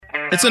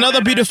It's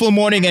another beautiful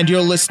morning, and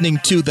you're listening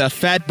to The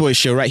Fat Boy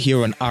Show right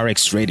here on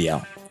RX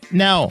Radio.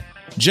 Now,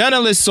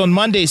 journalists on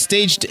Monday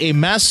staged a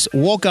mass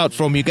walkout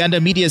from Uganda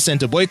Media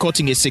Center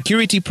boycotting a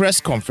security press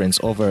conference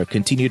over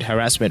continued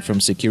harassment from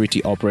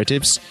security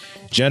operatives.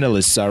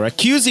 Journalists are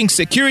accusing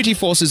security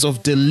forces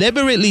of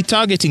deliberately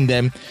targeting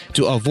them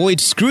to avoid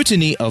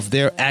scrutiny of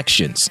their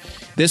actions.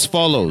 This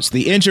follows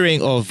the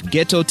injuring of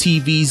Ghetto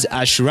TV's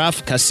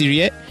Ashraf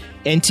Kasirye,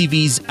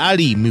 NTV's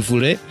Ali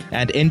Mivule,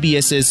 and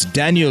NBS's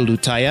Daniel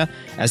Lutaya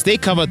as they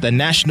covered the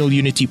National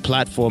Unity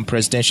Platform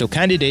presidential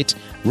candidate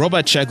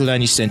Robert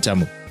Chagulanyi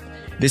Sentamu.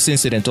 This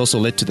incident also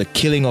led to the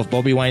killing of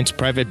Bobi Wine's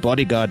private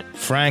bodyguard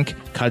Frank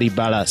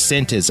Kalibala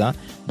Senteza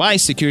by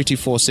security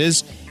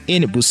forces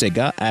in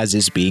Busega, as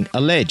is being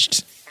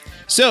alleged.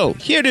 So,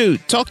 here to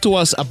talk to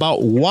us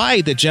about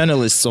why the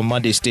journalists on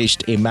Monday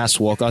staged a mass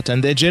walkout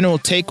and their general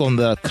take on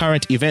the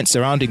current events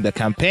surrounding the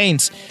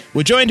campaigns,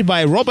 we're joined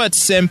by Robert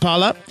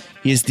Sempala.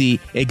 He is the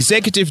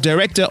Executive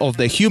Director of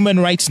the Human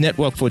Rights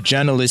Network for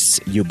Journalists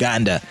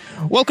Uganda.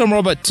 Welcome,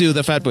 Robert, to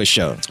the Fat Boy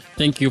Show.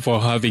 Thank you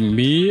for having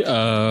me.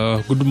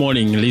 Good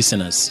morning,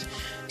 listeners.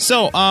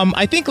 So,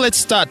 I think let's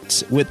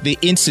start with the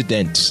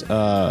incident.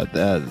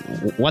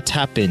 What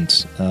happened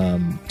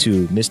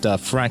to Mr.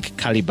 Frank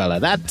Kalibala?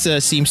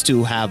 That seems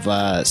to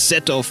have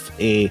set off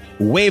a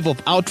wave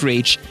of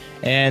outrage.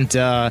 And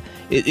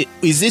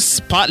is this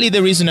partly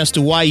the reason as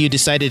to why you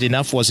decided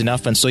enough was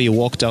enough and so you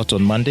walked out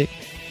on Monday?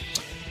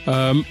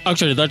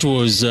 Actually, that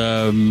was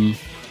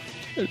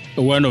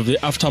one of the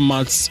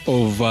aftermaths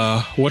of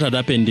what had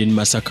happened in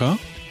Masaka,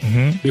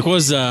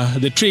 because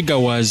the trigger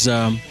was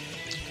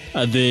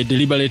the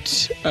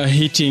deliberate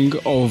hitting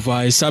of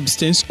a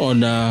substance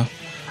on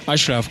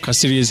Ashraf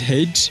Kasirye's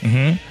head,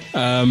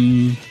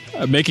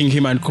 making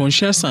him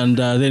unconscious, and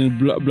then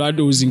blood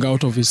oozing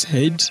out of his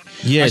head.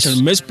 Yes.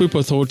 Actually, most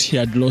people thought he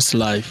had lost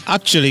life.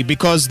 Actually,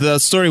 because the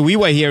story we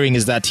were hearing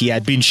is that he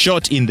had been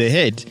shot in the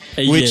head,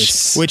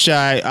 which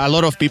a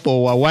lot of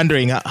people were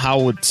wondering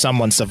how would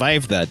someone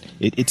survive that.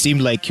 It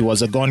seemed like he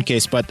was a gone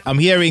case, but I'm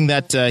hearing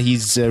that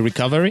he's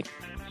recovering.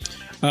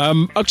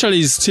 Actually,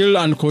 he's still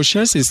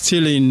unconscious. He's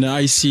still in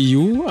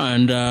ICU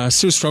and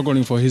still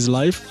struggling for his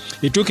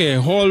life. It took a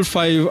whole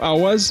 5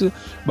 hours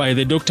by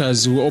the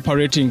doctors who were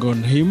operating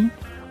on him,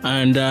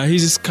 and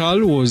his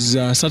skull was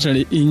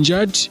certainly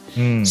injured.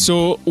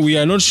 So we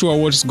are not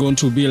sure what it's going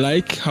to be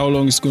like, how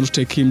long it's going to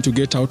take him to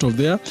get out of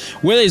there,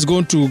 whether he's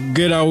going to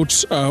get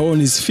out on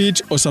his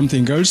feet or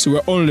something else.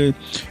 We're only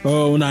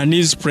on our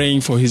knees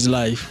praying for his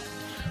life.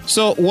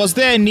 So was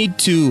there a need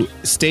to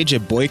stage a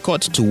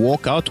boycott, to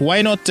walk out?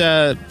 Why not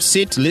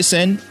sit,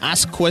 listen,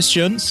 ask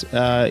questions,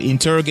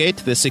 interrogate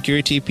the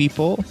security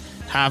people,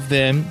 have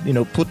them,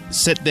 put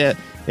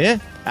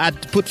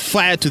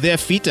fire to their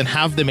feet and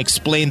have them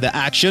explain the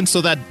action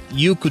so that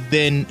you could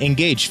then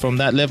engage from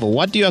that level?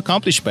 What do you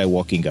accomplish by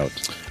walking out?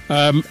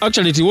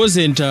 Actually, it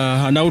wasn't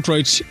an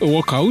outright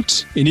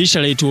walkout.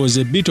 Initially, it was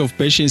a bit of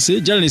patience.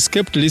 Journalists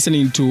kept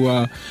listening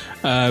to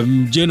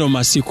General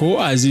Masiko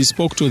as he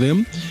spoke to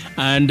them,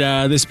 and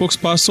the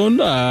spokesperson,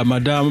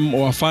 Madame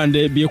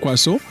Wafande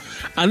Biekwaso.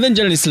 And then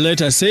journalists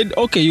later said,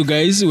 okay, you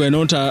guys, we're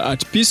not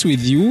at peace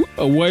with you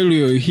while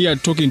you're here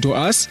talking to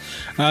us.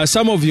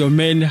 Some of your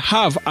men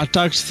have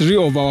attacked 3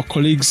 of our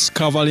colleagues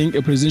covering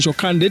a presidential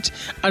candidate,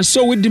 and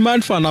so we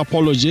demand for an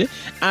apology.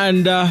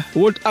 And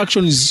what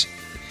actions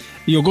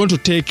you're going to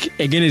take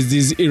against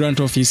these errant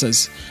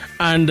officers?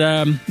 And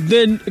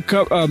then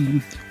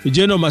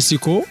General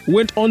Masiko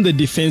went on the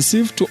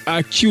defensive to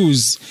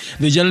accuse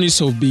the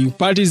journalists of being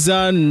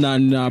partisan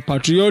and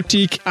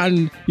patriotic,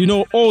 and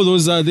all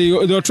those they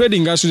were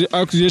trading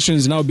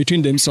accusations now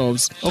between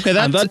themselves. Okay,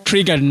 and that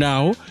triggered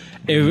now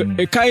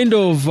a kind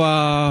of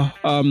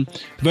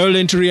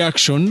violent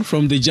reaction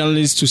from the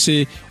journalists to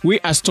say, we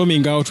are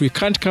storming out, we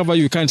can't cover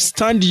you, we can't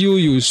stand you,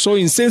 you're so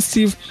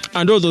insensitive,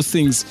 and all those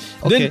things.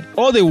 Okay. Then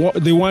all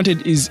they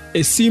wanted is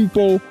a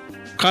simple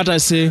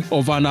courtesy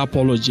of an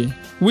apology,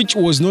 which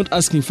was not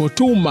asking for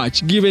too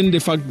much, given the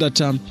fact that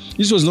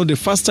this was not the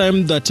first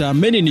time that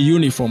men in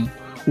uniform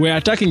were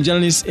attacking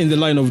journalists in the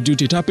line of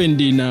duty. It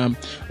happened in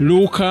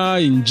Luka,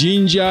 in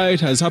Jinja,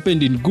 it has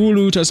happened in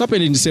Gulu, it has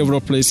happened in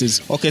several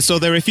places. Okay, so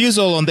the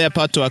refusal on their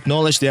part to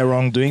acknowledge their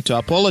wrongdoing, to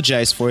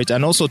apologize for it,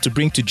 and also to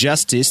bring to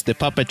justice the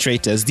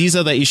perpetrators, these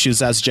are the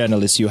issues as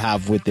journalists you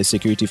have with the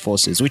security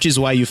forces, which is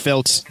why you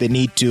felt the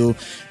need to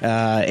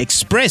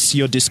express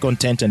your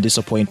discontent and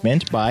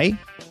disappointment by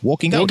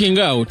walking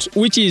out,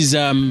 which is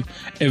a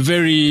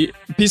very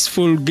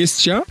peaceful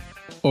gesture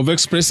of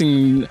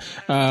expressing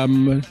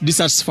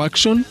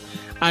dissatisfaction,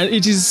 and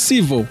it is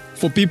civil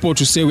for people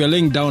to say we are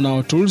laying down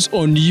our tools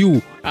on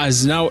you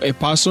as now a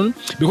person,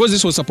 because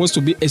this was supposed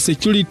to be a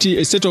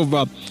state of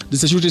the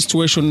security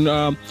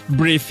situation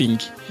briefing.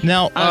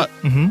 Now,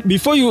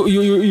 before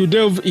you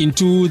delve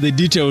into the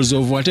details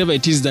of whatever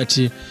it is that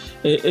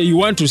you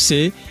want to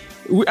say,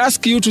 we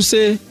ask you to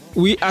say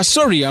we are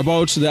sorry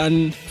about the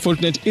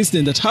unfortunate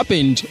incident that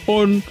happened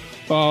on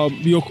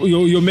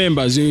your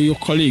members, your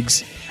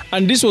colleagues.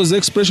 And this was the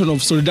expression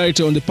of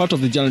solidarity on the part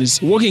of the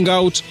journalists. Walking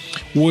out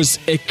was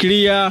a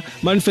clear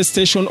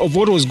manifestation of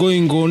what was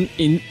going on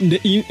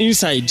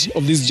inside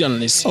of these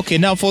journalists. Okay,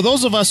 now for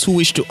those of us who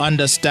wish to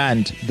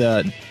understand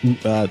the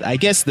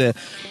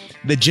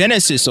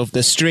genesis of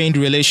the strained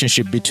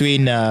relationship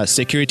between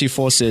security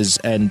forces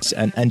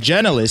and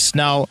journalists.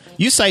 Now,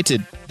 you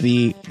cited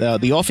the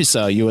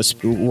officer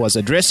who was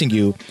addressing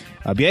you,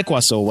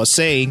 Biekwaso, was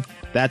saying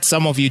that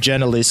some of you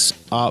journalists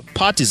are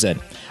partisan.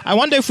 I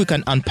wonder if we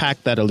can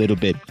unpack that a little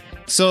bit.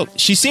 So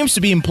she seems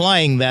to be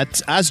implying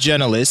that as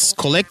journalists,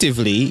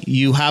 collectively,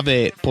 you have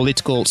a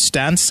political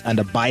stance and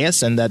a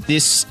bias, and that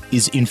this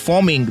is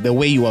informing the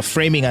way you are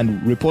framing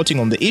and reporting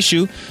on the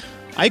issue.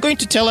 Are you going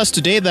to tell us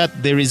today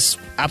that there is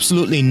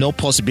absolutely no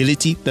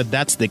possibility that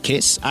that's the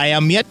case? I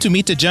am yet to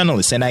meet a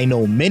journalist, and I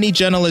know many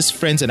journalist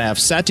friends, and I have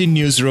sat in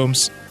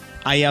newsrooms.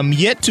 I am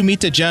yet to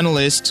meet a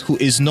journalist who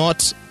is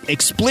not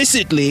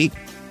explicitly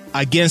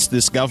against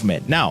this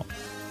government. Now,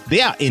 they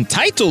are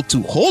entitled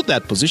to hold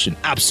that position,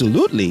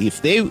 absolutely.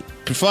 If they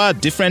prefer a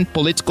different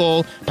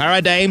political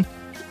paradigm,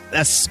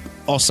 that's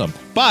awesome.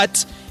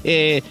 But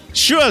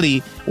surely,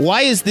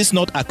 why is this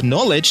not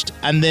acknowledged?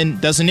 And then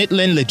doesn't it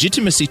lend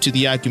legitimacy to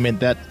the argument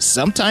that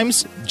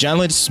sometimes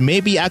journalists may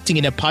be acting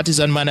in a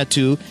partisan manner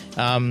to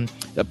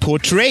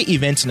portray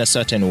events in a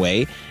certain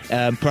way,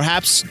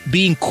 perhaps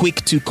being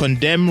quick to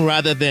condemn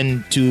rather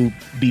than to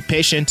be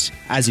patient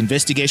as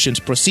investigations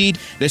proceed?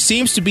 There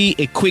seems to be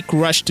a quick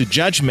rush to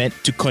judgment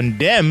to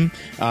condemn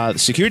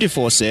security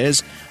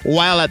forces,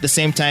 while at the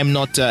same time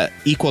not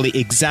equally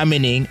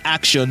examining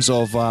actions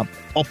of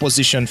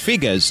opposition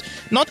figures.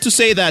 Not to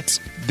say that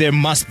there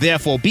must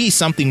therefore be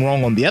something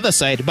wrong on the other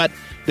side, but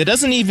there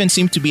doesn't even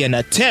seem to be an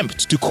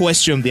attempt to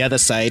question the other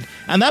side.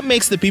 And that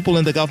makes the people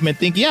in the government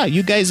think, yeah,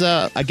 you guys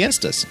are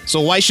against us.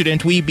 So why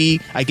shouldn't we be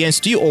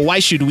against you? Or why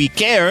should we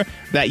care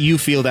that you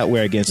feel that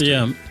we're against you?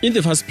 Yeah. In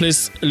the first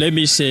place, let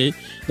me say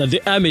that the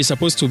army is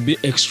supposed to be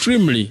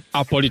extremely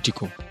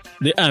apolitical.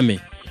 The army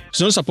is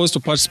not supposed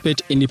to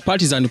participate in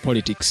partisan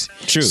politics.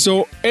 True.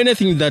 So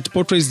anything that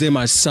portrays them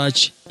as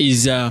such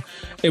is a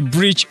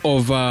breach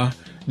of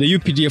the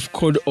UPDF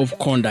Code of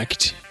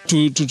Conduct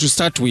to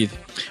start with.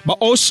 But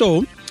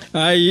also,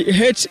 I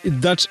hate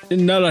that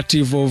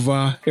narrative of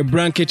a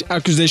blanket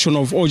accusation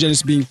of all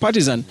journalists being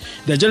partisan.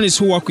 There are journalists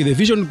who work with the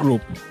Vision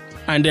Group,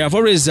 and they have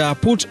always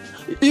put,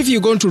 if you're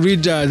going to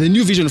read the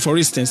New Vision, for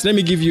instance, let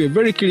me give you a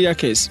very clear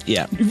case.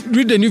 Yeah.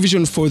 Read the New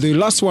Vision for the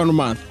last 1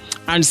 month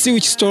and see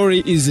which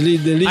story is the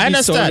leading I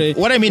understand. story.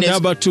 What I mean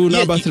number is, two,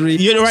 number three.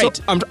 You're right.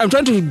 So I'm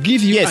trying to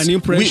give you an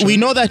impression. We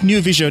know that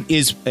New Vision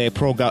is a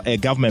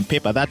government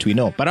paper, that we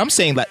know. But I'm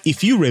saying that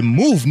if you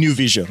remove New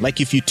Vision,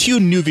 like if you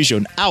tune New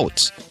Vision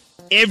out,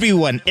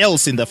 everyone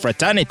else in the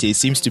fraternity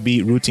seems to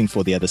be rooting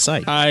for the other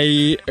side.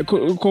 I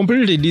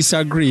completely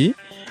disagree.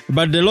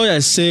 But the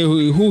lawyers say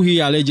who he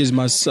alleges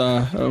must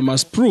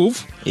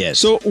prove. Yes.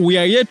 So we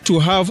are yet to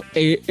have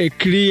a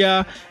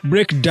clear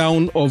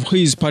breakdown of who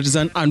is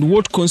partisan and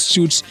what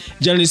constitutes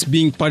journalists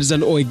being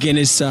partisan or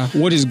against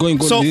what is going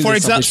on. So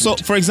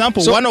for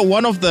example,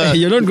 one of the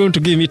you're not going to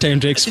give me time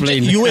to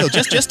explain. You will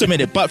just a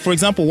minute. But for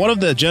example, one of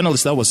the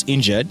journalists that was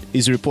injured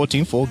is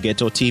reporting for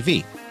Ghetto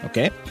TV.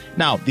 Okay.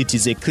 Now it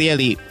is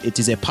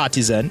a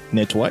partisan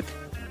network.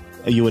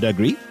 You would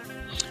agree?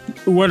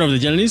 One of the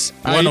journalists?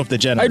 One of the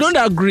journalists.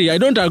 I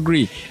don't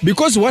agree.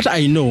 Because what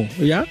I know,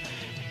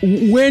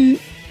 when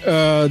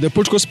the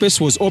political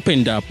space was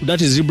opened up,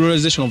 that is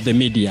liberalization of the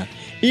media,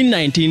 in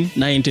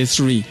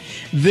 1993,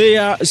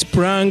 there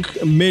sprang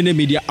many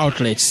media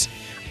outlets.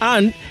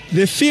 And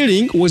the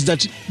feeling was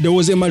that there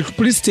was a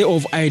multiplicity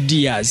of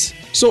ideas.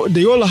 So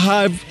they all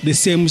have the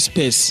same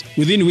space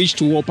within which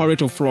to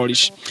operate or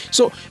flourish.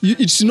 So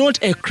it's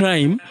not a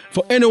crime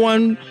for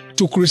anyone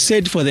to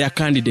crusade for their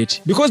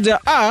candidate, because there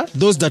are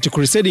those that are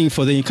crusading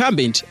for the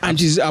incumbent, and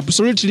it is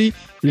absolutely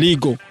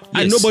legal. Yes.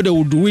 And nobody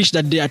would wish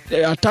that they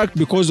are attacked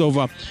because of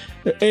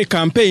a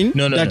campaign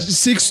that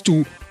seeks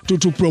to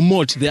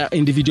promote their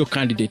individual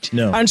candidate.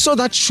 No. And so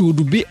that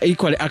should be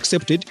equally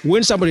accepted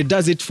when somebody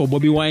does it for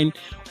Bobby Wine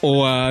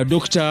or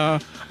Dr.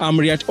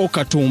 Amriat or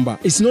Katumba.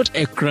 It's not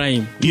a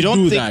crime to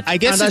do that. I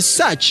guess and as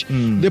such,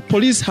 the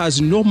police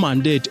has no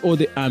mandate, or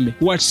the army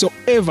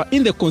whatsoever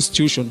in the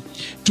constitution,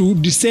 to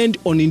descend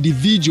on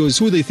individuals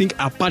who they think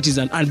are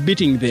partisan and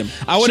beating them.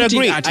 I would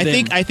agree.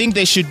 I think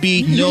there should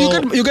be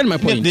no. You get my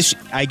point.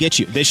 I get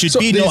you. There should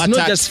be no attack.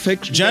 Not just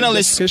fake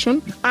journalists,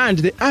 and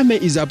the army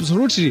is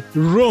absolutely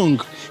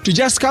wrong to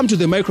just come to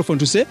the microphone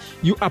to say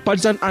you are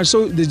partisan, and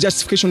so the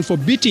justification for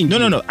beating.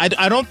 No.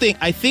 I don't think.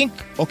 I think.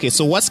 Okay,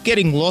 so what's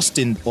getting lost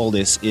in all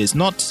this is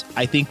not,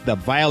 I think, the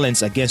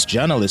violence against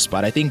journalists,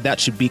 but I think that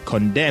should be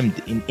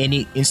condemned in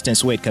any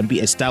instance where it can be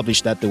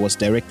established that there was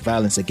direct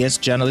violence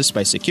against journalists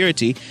by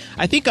security.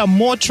 I think I'm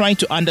more trying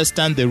to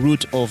understand the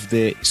root of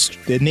the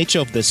nature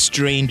of the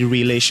strained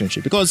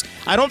relationship, because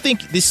I don't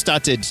think this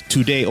started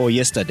today or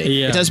yesterday.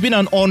 Yeah. It has been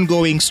an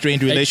ongoing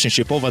strained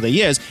relationship over the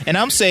years. And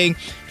I'm saying,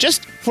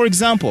 just for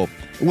example,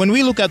 when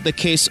we look at the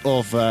case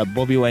of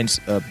Bobby Wine's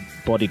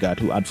bodyguard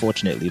who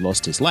unfortunately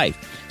lost his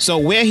life. So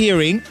we're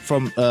hearing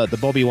from the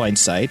Bobi Wine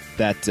side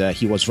that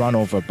he was run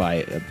over by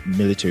a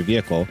military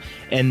vehicle,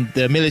 and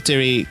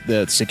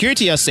the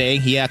security are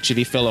saying he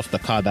actually fell off the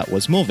car that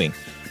was moving.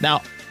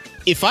 Now,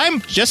 if I'm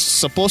just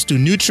supposed to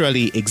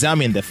neutrally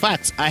examine the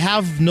facts, I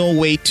have no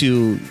way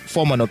to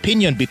form an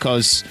opinion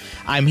because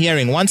I'm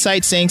hearing one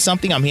side saying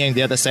something, I'm hearing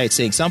the other side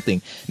saying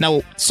something.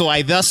 Now, so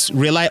I thus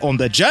rely on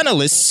the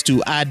journalists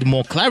to add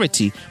more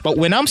clarity. But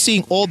when I'm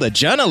seeing all the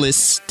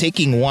journalists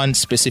taking one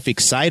specific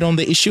side on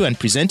the issue and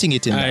presenting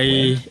it in that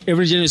way,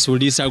 every journalist will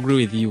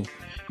disagree with you,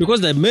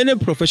 because there are many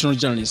professional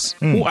journalists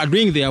who are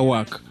doing their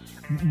work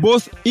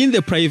both in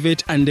the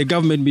private and the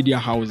government media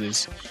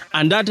houses.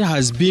 And that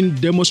has been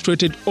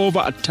demonstrated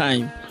over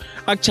time.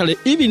 Actually,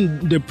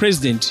 even the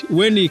president,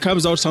 when he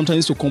comes out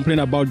sometimes to complain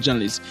about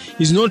journalists,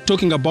 he's not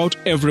talking about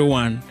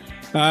everyone.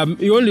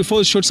 He only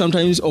falls short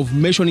sometimes of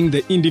mentioning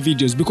the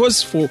individuals,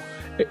 because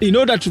in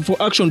order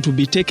for action to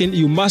be taken,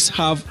 you must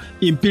have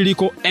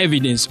empirical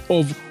evidence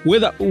of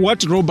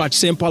what Robert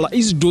Sempala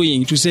is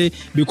doing, to say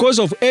because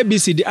of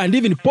ABCD, and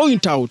even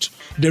point out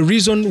the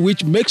reason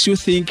which makes you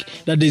think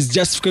that there's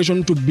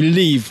justification to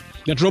believe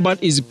that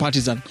Robert is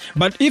partisan.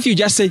 But if you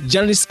just say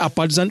journalists are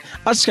partisan,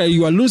 actually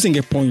you are losing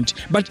a point.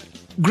 But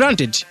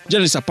granted,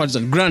 journalists are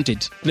partisan,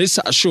 granted, let's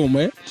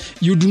assume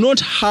you do not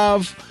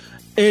have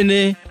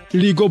any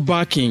legal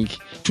backing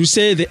to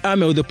say the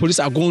army or the police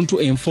are going to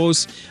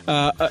enforce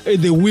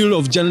the will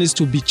of journalists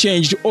to be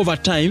changed over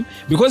time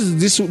because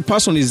this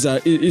person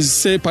is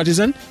say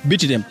partisan,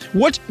 beat them.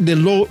 What the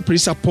law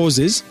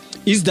presupposes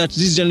is that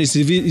this journalist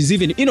is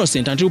even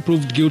innocent until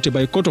proved guilty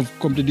by a court of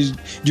competent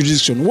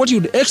jurisdiction. What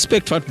you'd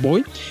expect, Fat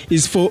Boy,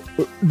 is for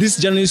this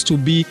journalist to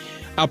be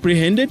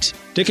apprehended,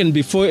 taken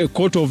before a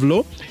court of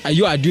law, and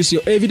you adduce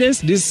your evidence.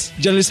 This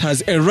journalist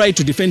has a right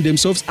to defend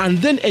themselves, and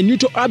then a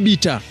neutral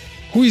arbiter,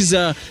 who is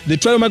the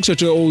trial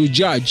magistrate or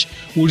judge,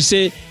 will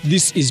say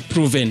this is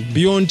proven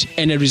beyond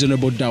any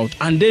reasonable doubt,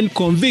 and then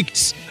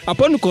convicts.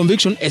 Upon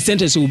conviction, a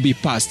sentence will be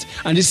passed,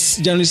 and this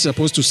journalist is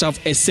supposed to serve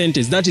a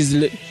sentence that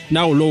is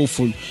now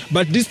lawful.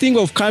 But this thing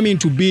of coming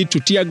to beat, to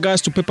tear gas,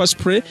 to pepper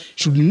spray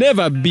should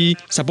never be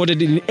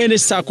supported in any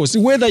circles,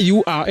 whether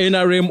you are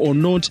NRM or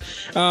not.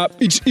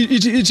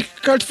 It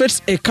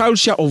cultivates a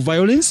culture of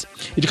violence.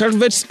 It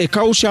cultivates a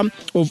culture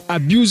of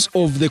abuse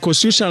of the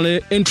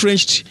constitutionally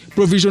entrenched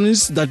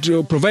provisions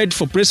that provide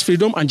for press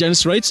freedom and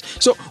journalist rights.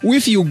 So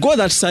if you go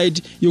that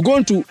side, you're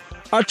going to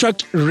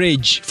attract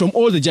rage from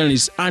all the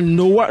journalists, and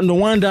no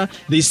wonder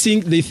they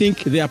think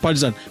they are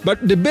partisan.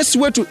 But the best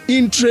way to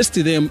interest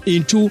them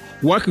into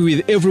working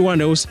with everyone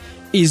else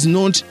is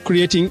not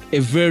creating a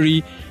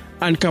very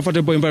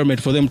uncomfortable environment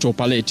for them to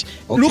operate.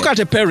 Okay. Look at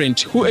a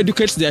parent who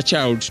educates their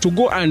child to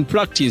go and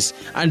practice,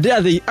 and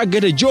there they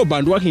get a job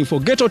and working for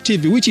Ghetto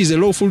TV, which is a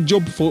lawful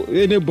job for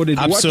anybody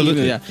working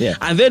there. Yeah.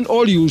 And then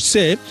all you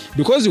say,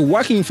 because you're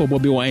working for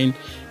Bobi Wine,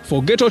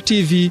 for Ghetto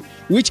TV,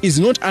 which is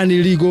not an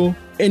illegal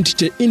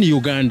entity in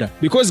Uganda,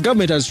 because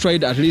government has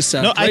tried at least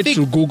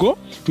through Google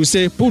to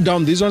say pull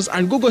down these ones,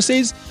 and Google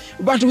says,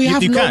 but we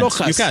have no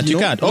locus. You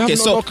can't. Okay,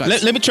 so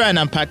let me try and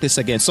unpack this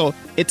again. So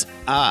it's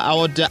I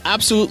would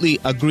absolutely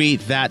agree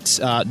that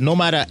no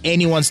matter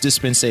anyone's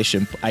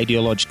dispensation,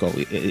 ideological,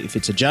 if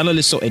it's a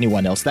journalist or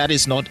anyone else, that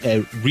is not a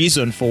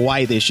reason for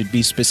why they should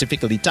be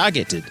specifically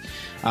targeted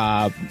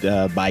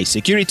by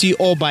security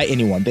or by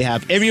anyone. They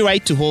have every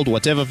right to hold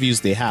whatever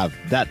views they have.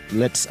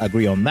 Let's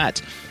agree on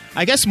that.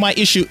 I guess my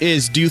issue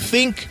is, do you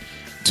think,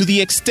 to the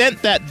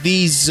extent that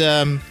these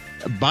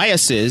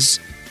biases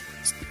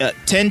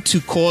tend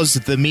to cause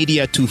the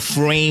media to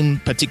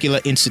frame particular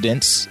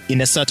incidents in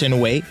a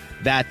certain way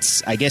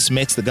that, I guess,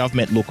 makes the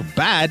government look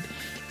bad,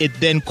 it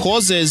then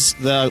causes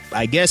the,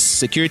 I guess,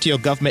 security or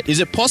government? Is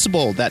it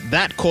possible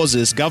that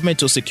causes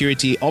government or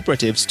security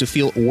operatives to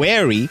feel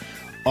wary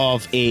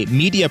of a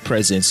media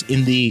presence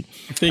in the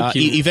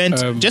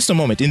event? Just a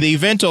moment. In the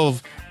event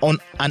of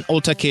an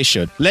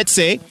altercation, let's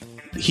say,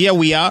 here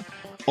we are,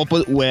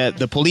 where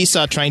the police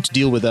are trying to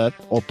deal with an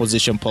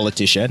opposition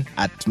politician.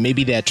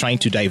 Maybe they're trying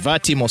to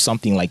divert him or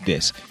something like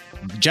this.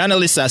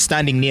 Journalists are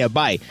standing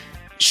nearby.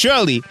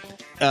 Surely,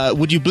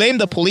 would you blame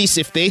the police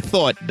if they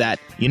thought that,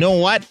 you know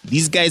what,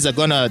 these guys are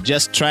going to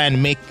just try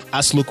and make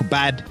us look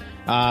bad,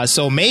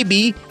 so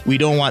maybe we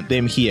don't want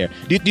them here?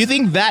 Do you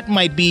think that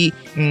might be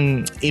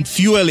in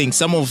fueling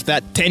some of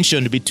that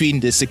tension between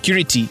the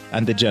security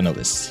and the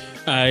journalists?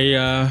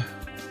 I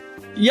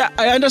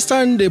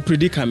understand the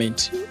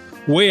predicament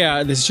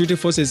where the security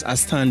forces are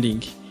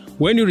standing.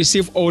 When you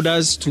receive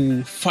orders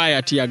to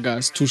fire tear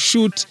gas, to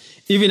shoot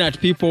even at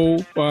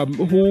people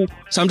who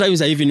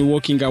sometimes are even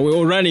walking away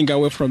or running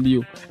away from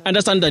you,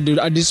 understand that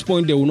at this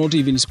point they will not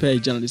even spare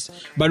journalists.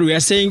 But we are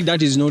saying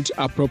that is not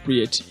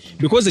appropriate,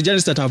 because the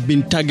journalists that have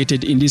been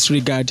targeted in this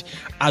regard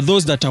are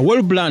those that are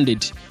well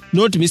blended,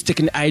 not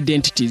mistaken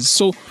identities.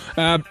 So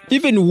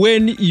even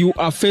when you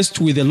are faced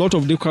with a lot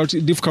of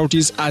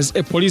difficulties as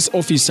a police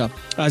officer,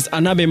 as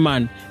an army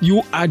man,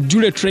 you are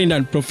duly trained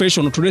and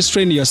professional to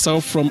restrain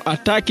yourself from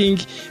attacking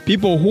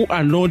people who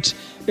are not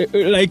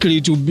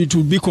likely to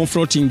be confronted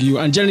thwarting you.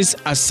 And journalists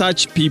are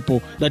such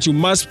people that you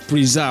must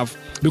preserve,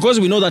 because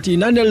we know that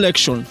in an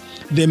election,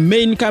 the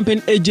main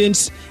campaign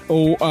agents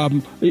or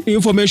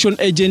information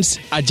agents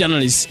are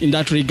journalists in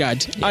that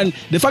regard. Yeah. And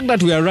the fact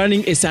that we are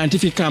running a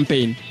scientific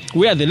campaign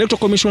where the Electoral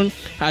Commission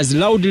has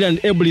loudly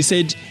and ably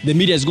said the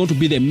media is going to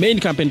be the main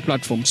campaign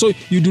platform. So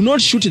you do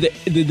not shoot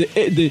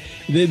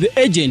the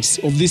agents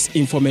of this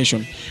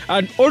information.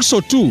 And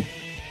also too,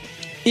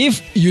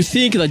 if you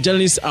think that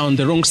journalists are on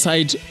the wrong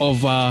side of,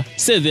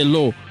 say, the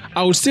law,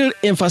 I would still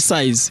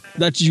emphasize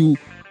that you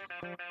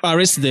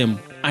arrest them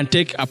and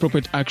take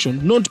appropriate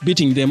action, not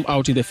beating them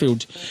out in the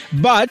field.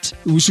 But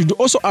we should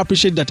also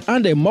appreciate that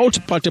under a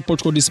multi-party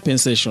protocol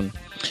dispensation,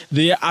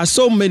 there are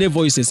so many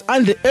voices,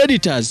 and the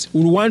editors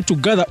will want to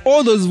gather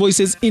all those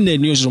voices in the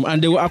newsroom,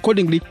 and they will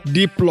accordingly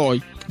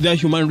deploy their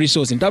human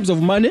resource in terms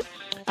of money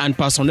and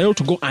personnel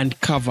to go and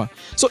cover.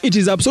 So it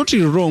is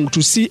absolutely wrong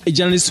to see a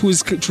journalist who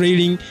is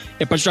trailing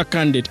a particular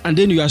candidate, and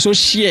then you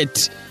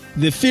associate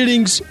the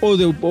feelings or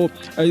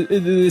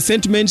the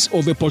sentiments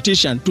of a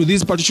politician to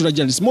these particular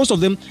journalists. Most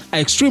of them are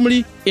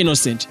extremely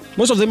innocent.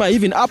 Most of them are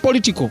even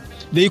apolitical.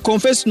 They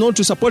confess not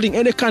to supporting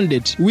any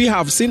candidate. We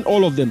have seen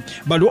all of them.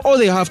 But all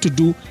they have to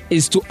do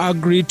is to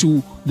agree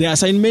to the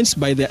assignments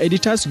by their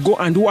editors, go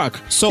and work.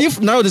 So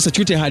if now the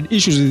security had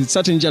issues with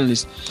certain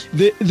journalists,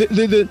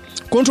 the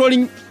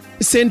controlling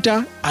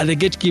center are the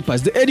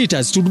gatekeepers. The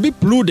editors should be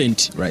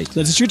prudent. Right.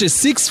 The security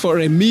seeks for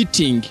a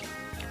meeting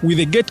with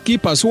the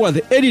gatekeepers who are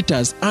the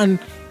editors and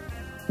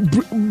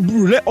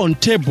lay on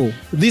table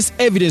this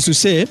evidence to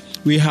say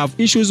we have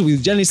issues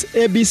with journalists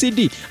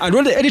ABCD. And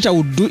what the editor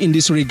would do in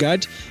this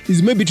regard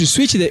is maybe to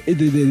switch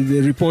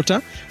the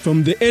reporter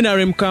from the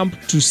NRM camp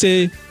to,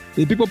 say,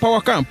 the People Power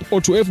camp or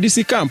to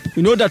FDC camp,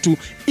 in order to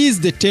ease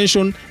the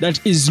tension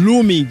that is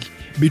looming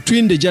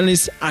between the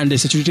journalists and the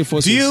security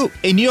forces. Do you,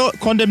 in your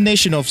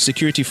condemnation of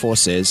security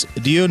forces,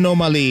 do you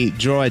normally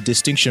draw a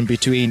distinction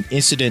between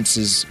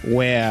incidences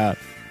where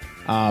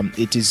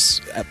it is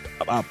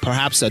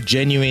perhaps a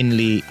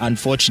genuinely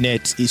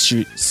unfortunate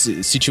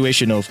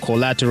situation of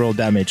collateral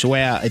damage,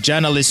 where a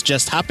journalist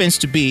just happens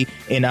to be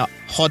in a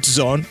hot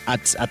zone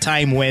at a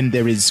time when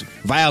there is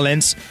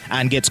violence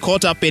and gets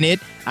caught up in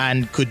it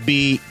and could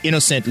be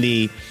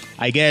innocently,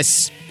 I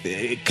guess,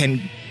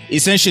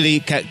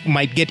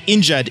 might get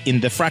injured in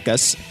the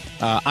fracas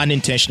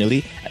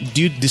unintentionally?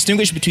 Do you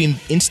distinguish between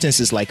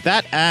instances like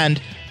that and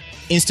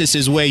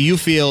instances where you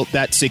feel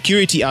that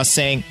security are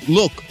saying,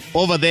 look,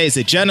 over there is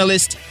a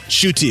journalist,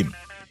 shoot him?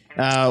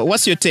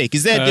 What's your take?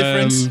 Is there a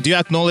difference? Do you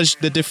acknowledge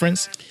the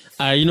difference?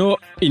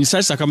 In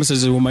such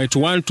circumstances, we might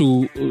want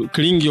to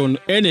cling on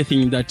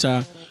anything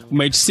that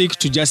might seek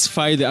to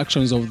justify the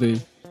actions of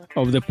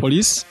the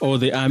police or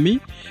the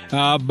army.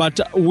 But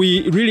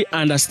we really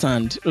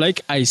understand, like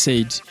I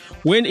said,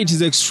 when it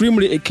is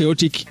extremely a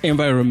chaotic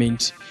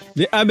environment,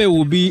 the army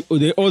will be,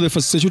 all the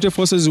security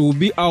forces will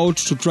be out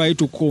to try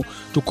to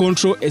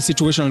control a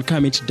situation and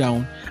calm it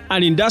down.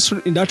 And in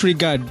that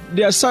regard,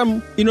 there are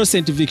some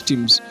innocent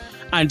victims,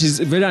 and it is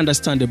very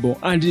understandable.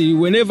 And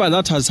whenever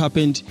that has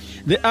happened,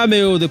 the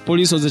army or the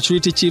police or the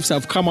security chiefs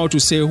have come out to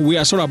say, we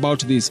are sorry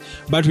about this,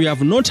 but we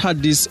have not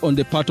had this on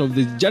the part of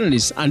the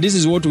journalists. And this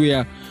is what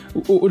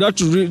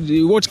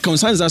what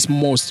concerns us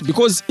most.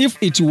 Because if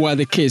it were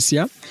the case,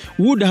 we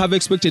would have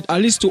expected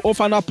at least to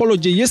offer an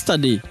apology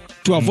yesterday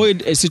to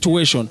avoid a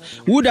situation.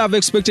 We would have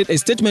expected a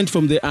statement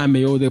from the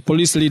army or the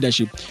police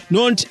leadership,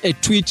 not a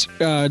tweet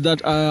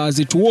that, as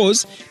it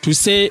was, to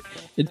say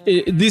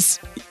this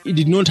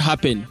did not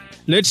happen.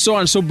 Let so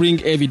and so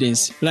bring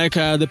evidence. Like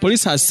the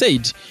police has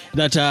said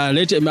that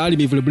let Ali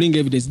Mivule bring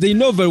evidence. They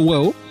know very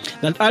well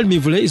that Ali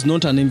Mivule is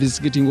not an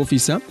investigating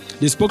officer.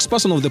 The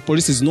spokesperson of the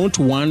police is not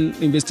one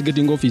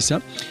investigating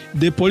officer.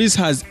 The police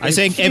has... I'm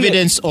saying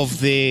evidence of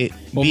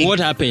what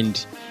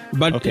happened.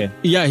 But okay.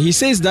 He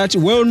says that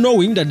well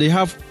knowing that they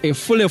have a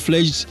fully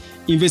fledged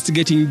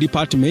investigating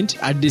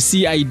department at the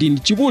CID in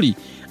Chibuli,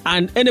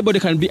 and anybody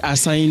can be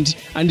assigned,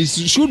 and it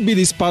should be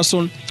this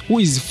person who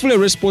is fully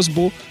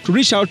responsible to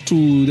reach out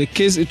to the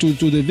case, to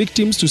the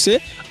victims, to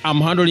say,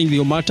 I'm handling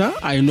your matter,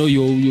 I know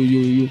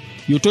you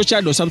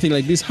tortured or something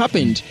like this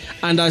happened.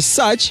 And as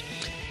such,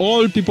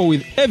 all people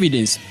with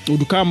evidence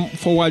would come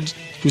forward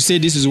to say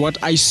this is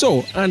what I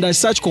saw, and as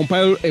such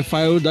compile a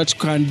file that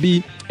can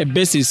be a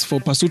basis for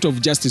pursuit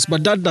of justice.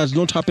 But that does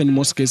not happen in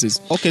most cases.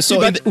 Okay, so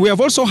but we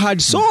have also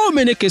had so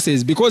many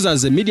cases, because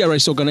as a media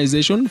rights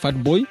organization,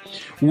 Fatboy,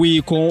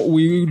 we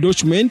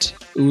document,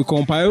 we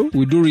compile,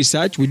 we do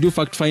research, we do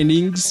fact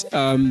findings,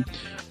 and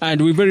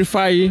we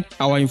verify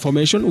our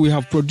information. We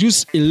have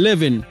produced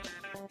 11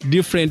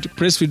 different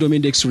Press Freedom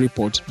Index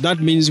reports. That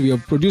means we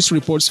have produced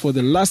reports for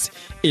the last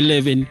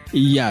 11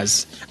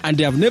 years, and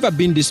they have never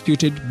been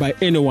disputed by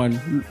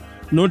anyone,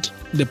 not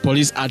the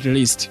police at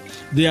least.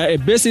 They are a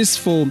basis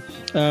for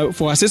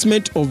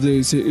assessment of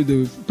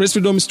the press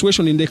freedom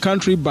situation in the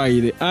country by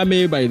the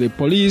army, by the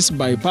police,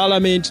 by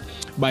parliament,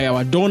 by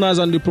our donors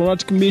and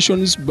diplomatic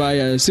missions,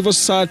 by civil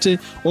society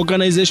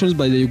organizations,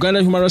 by the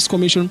Uganda Human Rights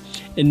Commission,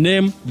 and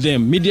name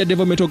them, media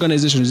development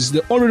organizations. It's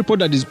the only report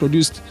that is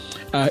produced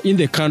in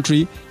the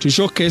country to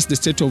showcase the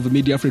state of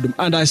media freedom.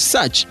 And as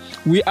such,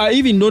 we are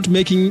even not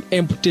making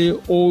empty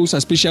or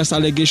suspicious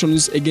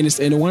allegations against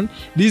anyone.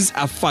 These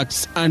are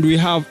facts, and we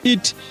have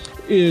it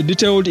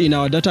detailed in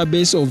our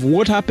database of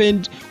what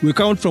happened. We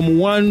count from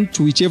 1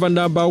 to whichever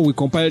number we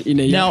compile in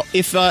a year. Now,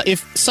 if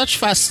such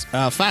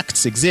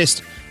facts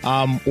exist,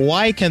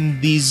 why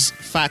can these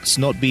facts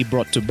not be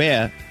brought to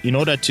bear in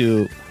order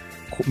to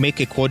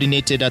make a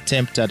coordinated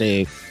attempt at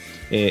a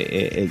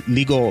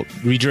legal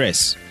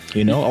redress,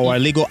 or a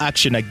legal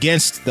action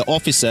against the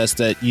officers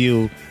that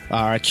you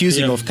are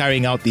accusing of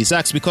carrying out these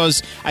acts?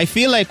 Because I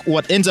feel like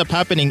what ends up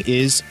happening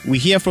is we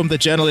hear from the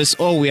journalists,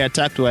 we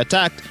attacked.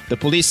 The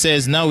police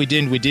says, no, we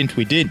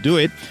didn't do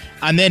it.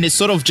 And then it's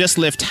sort of just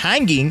left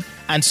hanging.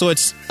 And so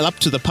it's up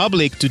to the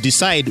public to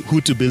decide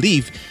who to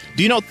believe.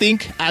 Do you not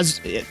think,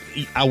 as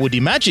I would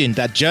imagine,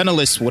 that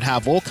journalists would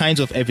have all kinds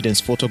of evidence,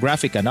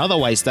 photographic and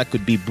otherwise, that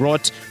could be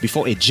brought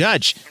before a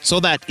judge so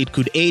that it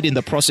could aid in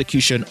the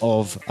prosecution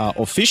of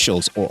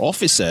officials or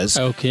officers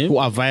who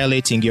are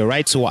violating your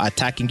rights, who are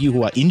attacking you,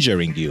 who are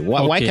injuring you?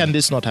 Why can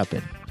this not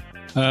happen?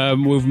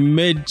 We've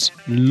made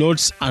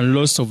lots and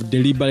lots of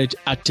deliberate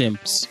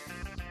attempts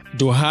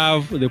to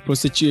have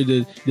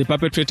the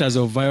perpetrators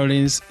of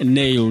violence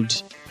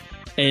nailed.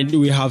 And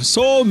we have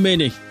so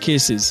many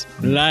cases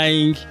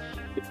lying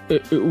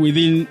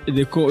within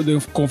the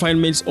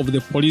confinements of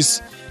the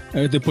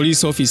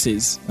police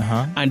offices,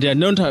 and they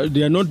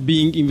are not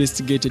being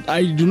investigated.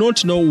 I do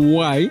not know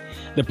why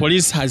the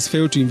police has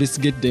failed to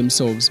investigate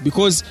themselves,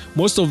 because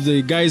most of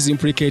the guys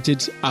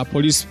implicated are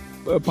police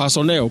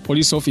personnel,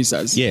 police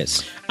officers.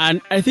 Yes,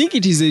 and I think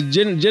it is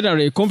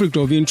generally a conflict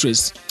of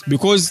interest,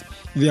 because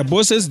their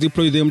bosses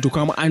deploy them to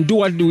come and do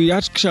what we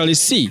actually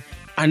see.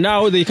 And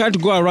now they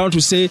can't go around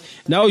to say,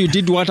 now you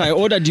did what I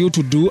ordered you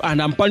to do and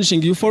I'm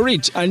punishing you for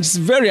it. And it's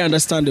very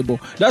understandable.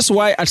 That's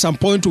why at some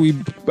point we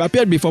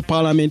appeared before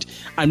Parliament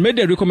and made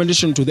a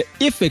recommendation to the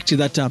effect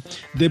that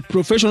the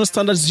Professional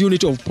Standards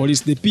Unit of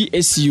Police, the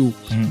PSU,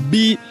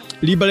 be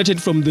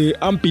liberated from the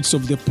armpits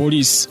of the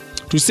police,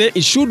 to say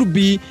it should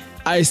be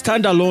a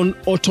standalone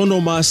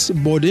autonomous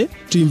body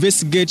to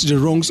investigate the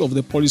wrongs of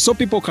the police. So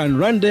people can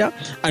run there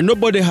and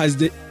nobody has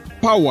the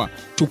power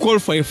to call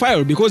for a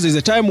file, because there's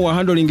a time we're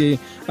handling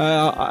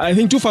I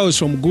think 2 files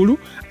from Gulu,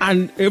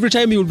 and every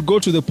time you go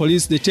to the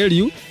police, they tell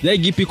you the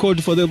IGP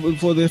code for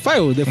the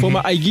file, the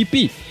former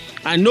IGP,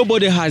 and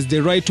nobody has the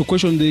right to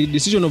question the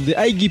decision of the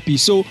IGP.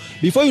 So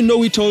before you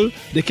know it all,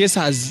 the case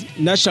has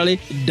naturally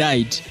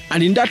died.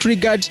 And in that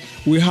regard,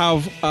 we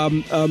have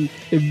a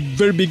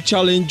very big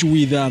challenge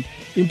with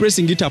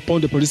impressing it upon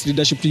the police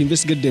leadership to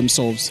investigate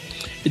themselves.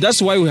 That's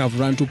why we have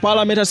run to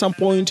Parliament at some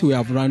point, we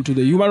have run to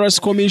the Human Rights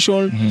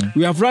Commission,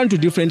 we have run to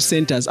different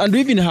centers, and we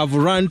even have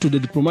run to the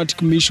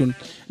diplomatic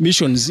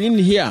missions in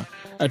here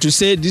to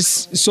say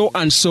this so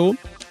and so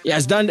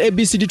has done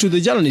ABCD to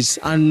the journalists.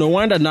 And no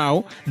wonder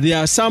now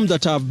there are some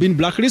that have been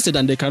blacklisted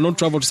and they cannot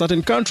travel to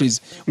certain countries.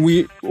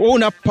 We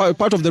own up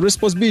part of the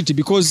responsibility,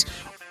 because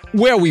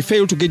where we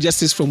fail to get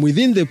justice from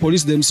within the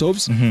police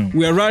themselves,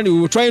 we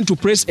were trying to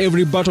press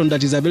every button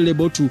that is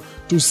available to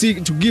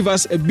give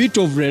us a bit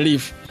of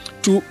relief,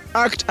 to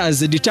act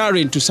as a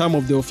deterrent to some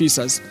of the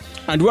officers.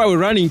 And where we're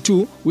running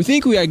to, we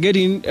think we are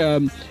getting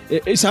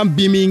some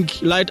beaming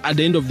light at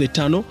the end of the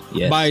tunnel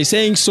by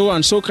saying so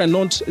and so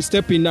cannot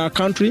step in our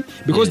country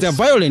because they're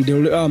violent.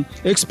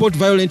 They export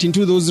violence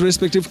into those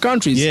respective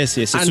countries. Yes.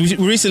 And we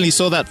recently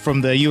saw that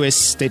from the U.S.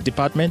 State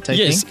Department, I think.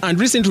 Yes, and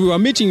recently we were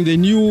meeting the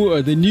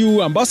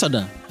new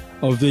ambassador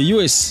of the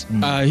U.S.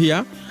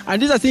 Here. And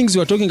these are things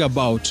we are talking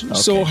about. Okay.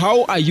 So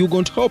how are you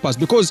going to help us?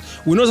 Because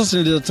we know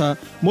that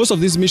most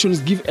of these missions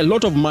give a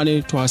lot of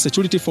money to our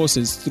security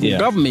forces through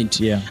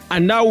government. Yeah.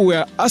 And now we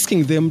are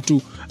asking them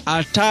to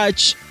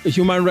attach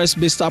human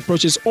rights-based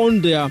approaches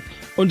on their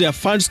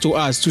funds to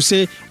us, to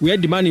say we are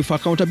demanding for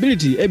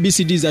accountability.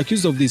 ABCD is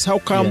accused of this. How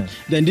come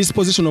they're in this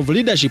position of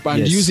leadership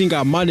and using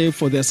our money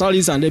for their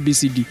salaries and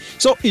ABCD?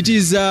 So it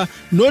is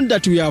known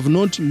that we have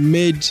not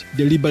made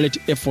deliberate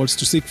efforts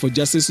to seek for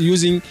justice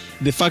using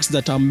the facts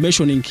that I'm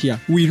mentioning here.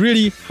 We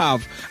really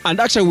have. And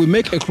actually we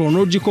make a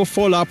chronological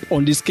follow-up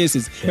on these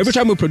cases. Every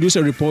time we produce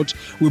a report,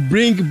 we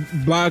bring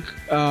back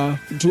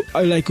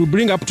we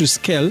bring up to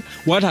scale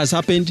what has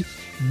happened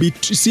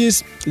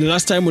since the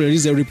last time we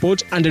released a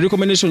report, and the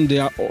recommendation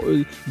there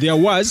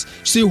was,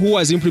 see who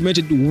has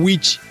implemented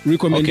which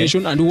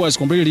recommendation and who has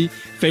completely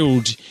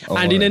failed.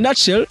 And in a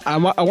nutshell, I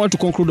want to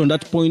conclude on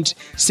that point,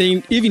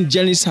 saying even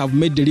journalists have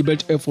made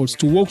deliberate efforts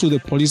to work to the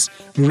police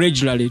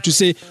regularly to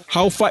say,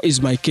 how far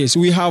is my case?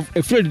 We have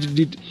a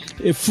fledged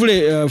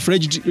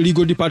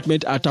legal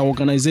department at our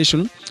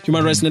organization,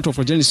 Human Rights Network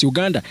for Journalists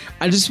Uganda,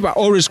 and these people are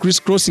always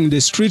crisscrossing the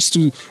streets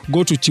to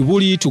go to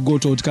Chibuli, to go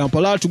to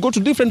Kampala, to go to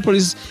different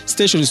police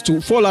stations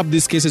to follow up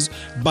these cases,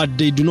 but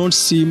they do not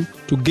seem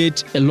to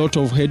get a lot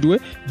of headway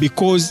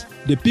because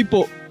the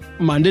people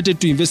mandated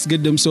to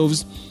investigate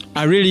themselves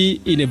are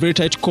really in a very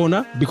tight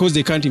corner because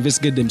they can't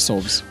investigate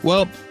themselves.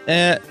 Well,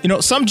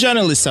 some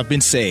journalists have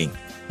been saying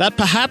that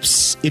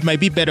perhaps it might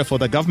be better for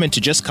the government to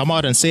just come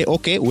out and say,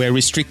 okay, we're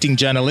restricting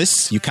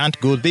journalists. You can't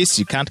go this,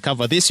 you can't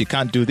cover this, you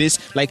can't do this.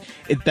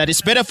 That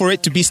it's better for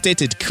it to be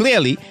stated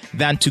clearly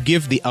than to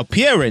give the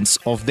appearance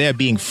of there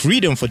being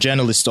freedom for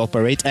journalists to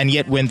operate. And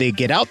yet when they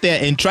get out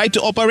there and try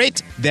to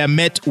operate, they're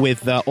met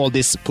with all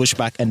this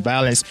pushback and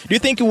violence. Do you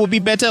think it would be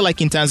better? Like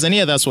in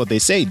Tanzania, that's what they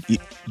say.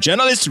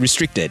 Journalists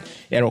restricted,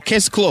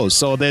 case closed.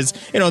 So there's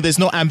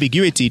no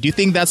ambiguity. Do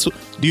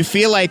you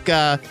feel like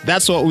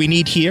that's what we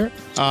need here?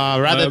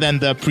 Rather than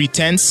the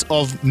pretense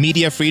of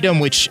media freedom,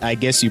 which I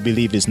guess you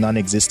believe is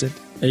non-existent?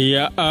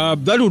 Yeah,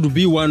 that would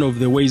be one of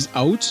the ways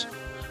out,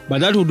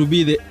 but that would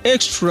be the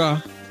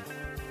extra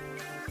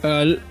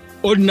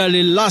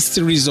ordinary last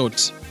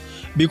resort.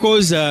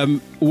 Because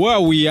where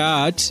we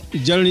are at,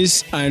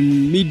 journalists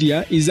and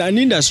media is an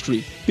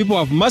industry. People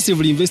have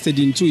massively invested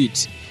into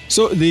it.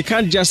 So they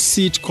can't just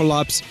see it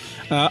collapse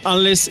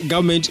unless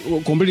government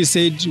completely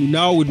said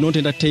now would not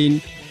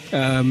entertain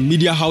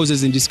media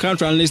houses in this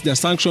country unless they're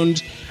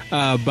sanctioned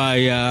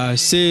by,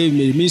 say,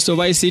 the Minister of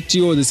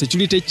ICT or the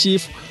security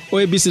chief or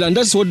ABC. And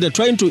that's what they're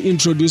trying to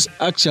introduce,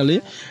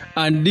 actually.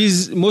 And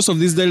most of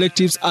these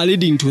directives are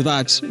leading to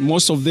that.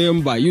 Most of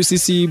them by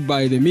UCC,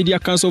 by the Media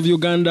Council of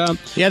Uganda.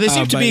 Yeah, they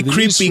seem to be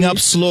creeping up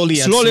slowly.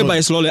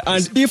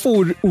 And if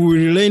we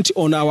relent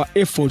on our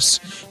efforts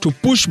to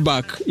push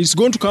back, it's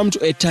going to come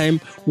to a time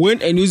when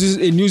a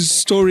news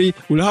story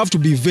will have to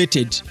be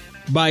vetted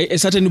by a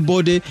certain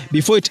body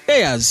before it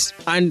airs.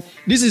 And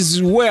this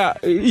is where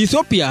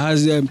Ethiopia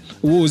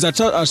was at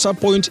some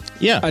point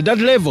at that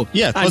level.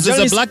 Yeah, because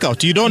there's a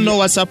blackout. You don't know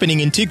what's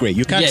happening in Tigray.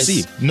 You can't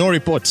see. No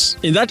reports.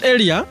 In that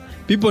area,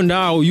 people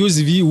now will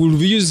use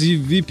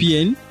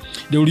VPN.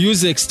 They will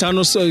use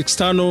external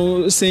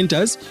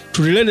centers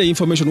to relay the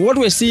information. What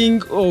we're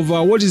seeing of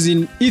what is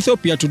in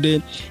Ethiopia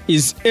today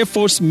is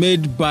efforts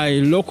made by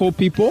local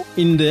people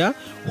in there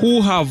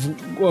who have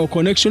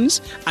connections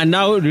and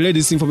now relay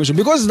this information.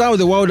 Because now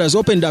the world has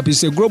opened up.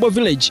 It's a global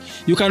village.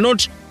 You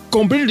cannot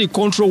completely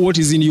control what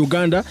is in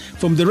Uganda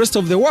from the rest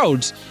of the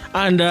world.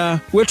 And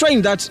we're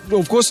trying that,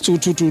 of course,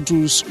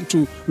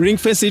 to ring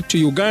fence it to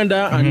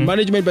Uganda and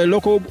management by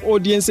local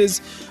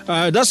audiences.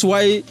 That's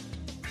why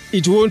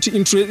it won't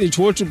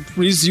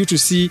please you to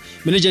see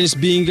many journalists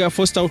being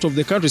forced out of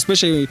the country,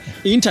 especially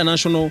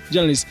international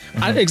journalists.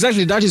 And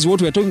exactly that is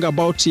what we're talking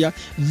about here.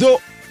 Though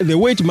the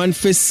way it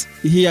manifests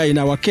here in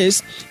our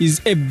case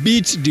is a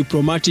bit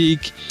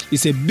diplomatic.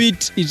 It's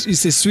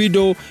a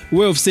pseudo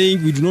way of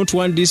saying we do not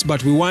want this,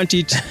 but we want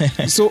it.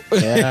 So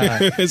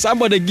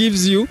somebody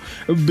gives you,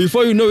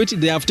 before you know it,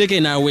 they have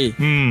taken away.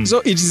 So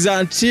it is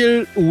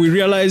until we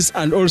realize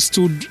and all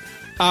stood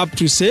up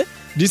to say,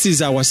 this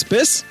is our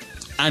space,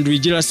 and we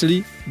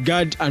jealously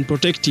guard and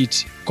protect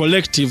it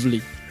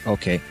collectively.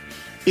 Okay.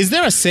 Is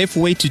there a safe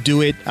way to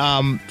do it?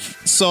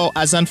 So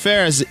as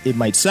unfair as it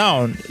might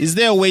sound, is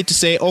there a way to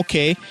say,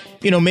 okay,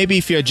 maybe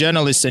if you're a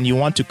journalist and you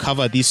want to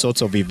cover these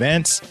sorts of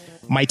events,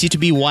 might it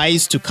be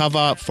wise to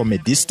cover from a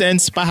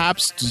distance,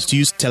 perhaps, to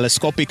use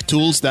telescopic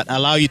tools that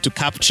allow you to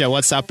capture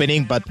what's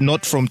happening, but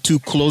not from too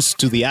close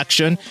to the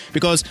action?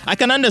 Because I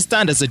can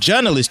understand as a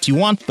journalist, you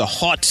want the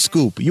hot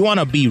scoop. You want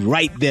to be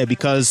right there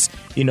because,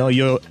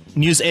 your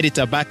news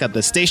editor back at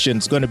the station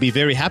is going to be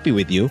very happy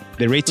with you.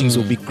 The ratings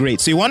will be great.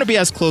 So you want to be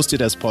as close to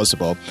it as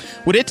possible.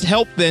 Would it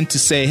help then to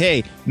say,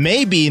 hey,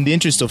 maybe in the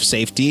interest of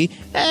safety,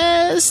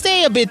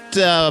 stay a bit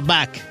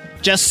back?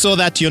 Just so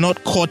that you're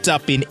not caught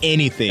up in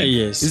anything.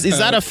 Yes. Is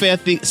that a fair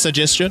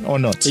suggestion or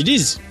not? It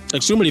is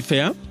extremely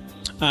fair.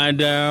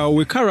 And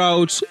we carry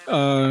out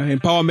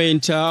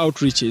empowerment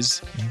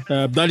outreaches.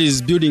 That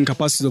is building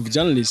capacities of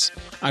journalists.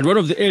 And one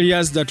of the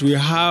areas that we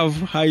have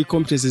high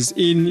competencies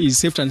in is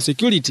safety and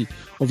security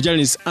of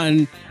journalists.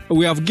 And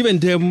we have given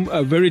them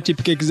very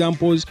typical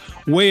examples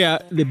where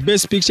the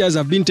best pictures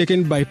have been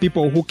taken by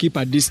people who keep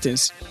a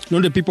distance,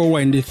 not the people who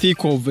are in the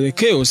thick of the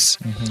chaos.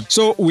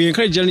 So we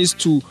encourage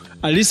journalists to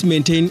at least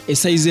maintain a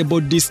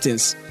sizable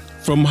distance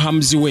from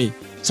harm's way,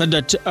 so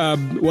that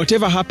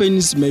whatever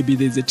happens, maybe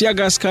there's a tear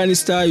gas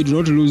canister, you do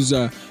not lose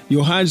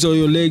your hands or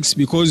your legs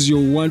because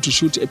you want to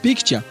shoot a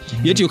picture.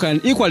 Yet you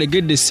can equally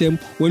get the same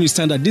when you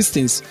stand at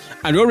distance.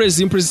 And always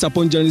impresses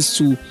upon journalists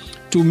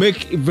to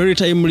make very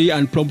timely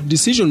and prompt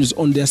decisions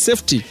on their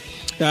safety.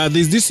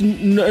 There's this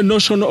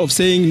notion of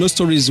saying no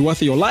story is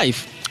worth your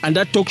life. And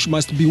that talk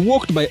must be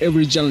walked by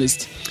every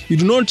journalist. You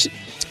do not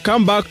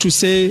come back to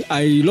say,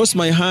 I lost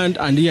my hand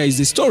and here is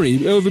the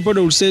story. Everybody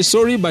will say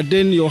sorry, but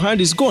then your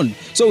hand is gone.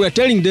 So we are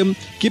telling them,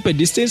 keep a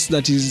distance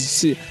that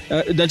is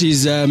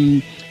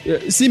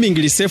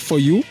seemingly safe for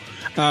you.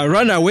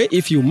 Run away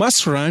if you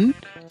must run.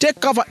 Take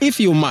cover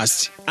if you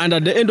must. And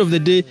at the end of the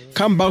day,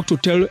 come back to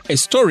tell a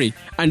story.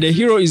 And the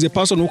hero is a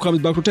person who comes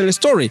back to tell a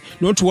story,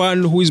 not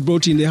one who is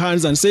brought in the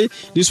hands and say,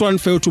 this one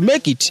failed to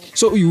make it.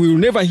 So you will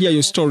never hear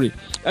your story.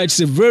 It's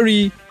a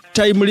very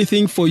timely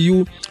thing for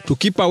you to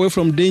keep away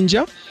from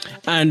danger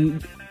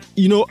and,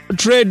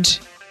 tread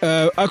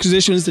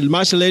accusations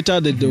much later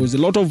that there was a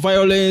lot of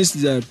violence,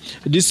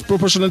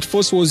 disproportionate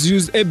force was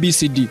used,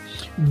 ABCD.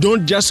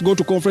 Don't just go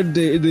to confront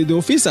the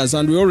officers,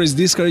 and we always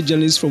discourage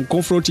journalists from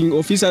confronting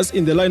officers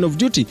in the line of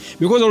duty,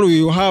 because all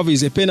you have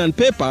is a pen and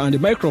paper and a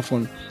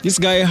microphone. This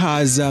guy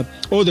has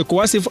all the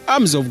coercive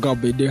arms of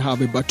government. They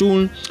have a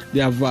baton, they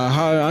have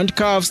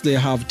handcuffs, they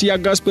have tear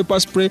gas, pepper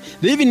spray.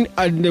 They even,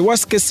 in the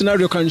worst case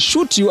scenario, can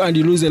shoot you and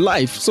you lose a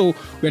life. So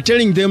we're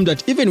telling them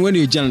that even when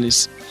you're a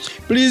journalist,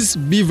 please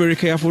be very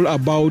careful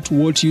about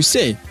what you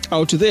say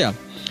out there.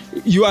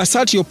 You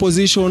assert your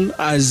position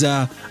as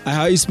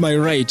it's my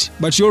right,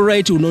 but your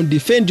right will not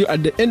defend you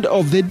at the end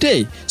of the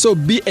day. So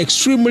be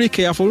extremely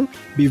careful,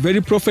 be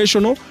very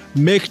professional,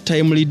 make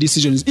timely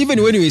decisions.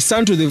 Even when you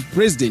stand to the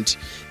president,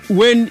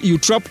 when you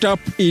trapped up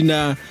in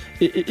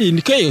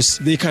chaos,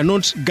 they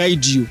cannot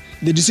guide you.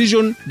 The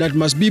decision that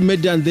must be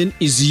made and then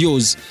is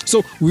yours.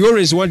 So we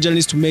always want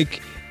journalists to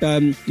make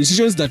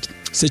decisions that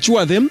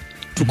secure them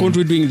to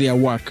continue doing their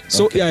work.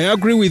 So I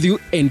agree with you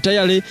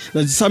entirely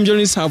that some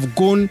journalists have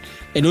gone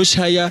a notch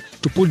higher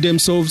to put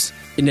themselves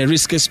in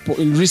risky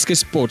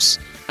spots,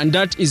 and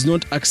that is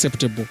not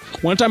acceptable.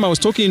 One time I was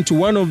talking to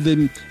one of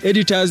the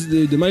editors,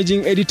 the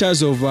managing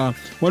editors of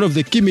one of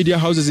the key media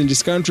houses in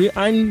this country,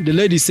 and the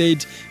lady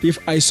said, if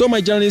I saw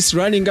my journalists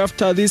running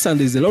after this and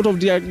there's a lot of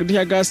tear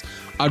gas,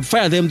 I'd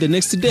fire them the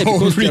next day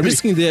because they're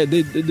risking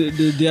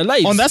their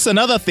lives. And that's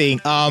another thing.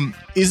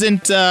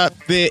 Isn't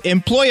the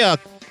employer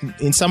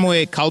in some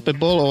way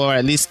culpable or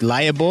at least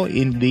liable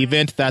in the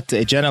event that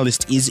a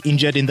journalist is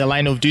injured in the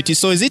line of duty?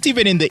 So is it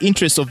even in the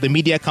interest of the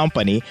media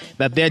company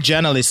that their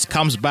journalist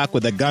comes back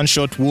with a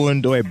gunshot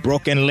wound or a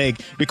broken leg?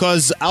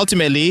 Because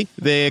ultimately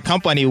the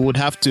company would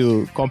have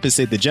to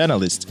compensate the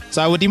journalist.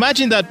 So I would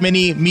imagine that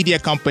many media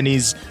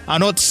companies are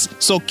not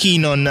so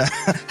keen on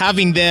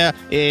having their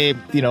a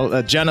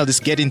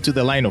journalist get into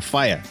the line of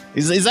fire.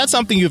 Is that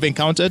something you've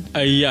encountered?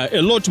 Yeah,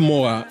 a lot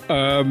more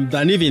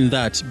than even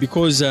that,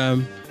 because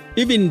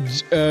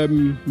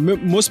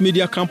most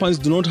media companies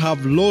do not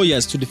have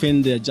lawyers to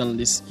defend their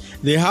journalists.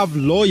 They have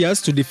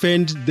lawyers to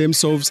defend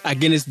themselves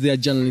against their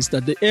journalists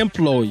that they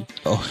employ.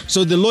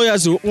 So the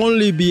lawyers will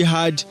only be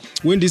heard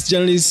when this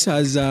journalist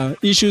has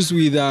issues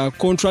with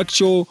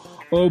contractual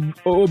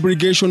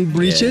obligation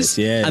breaches,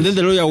 yes. And then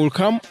the lawyer will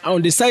come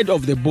on the side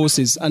of the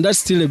bosses, and that's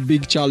still a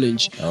big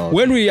challenge.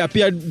 When we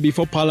appeared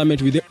before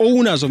Parliament with the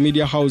owners of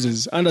media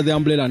houses under the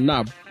umbrella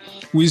NAB,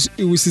 we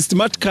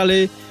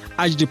systematically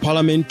urge the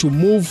Parliament to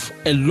move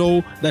a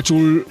law that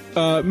will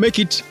make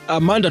it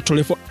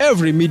mandatory for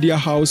every media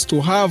house to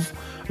have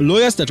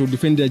lawyers that will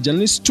defend their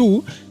journalists,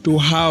 to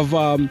have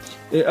health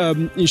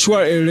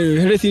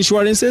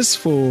insurances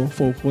for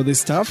the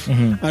staff,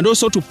 and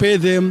also to pay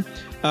them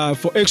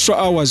for extra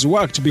hours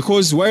worked,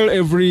 because while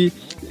every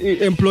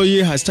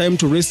employee has time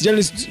to rest,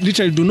 journalists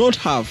literally do not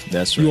have.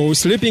 That's right. You're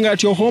sleeping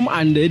at your home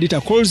and the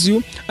editor calls you,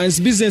 and it's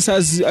business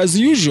as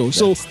usual.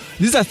 So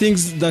these are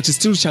things that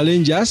still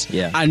challenge us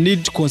and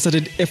need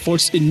concerted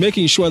efforts in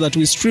making sure that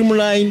we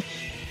streamline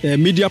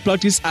media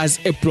practice as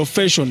a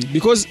profession.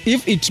 Because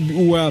if it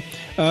were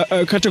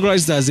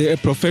categorized as a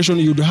profession,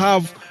 you'd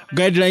have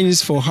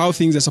guidelines for how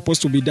things are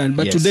supposed to be done.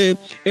 But today,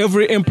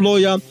 every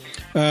employer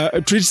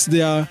treats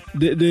the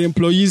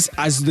employees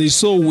as they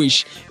so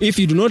wish. If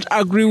you do not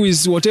agree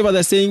with whatever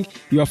they're saying,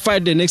 you are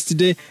fired the next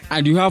day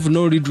and you have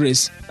no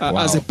redress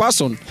as a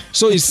person.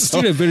 So it's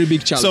still a very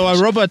big challenge.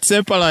 So Robert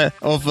Sempala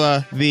of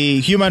the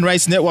Human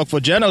Rights Network for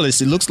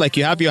Journalists, it looks like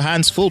you have your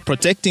hands full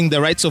protecting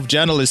the rights of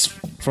journalists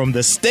from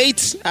the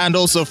state and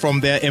also from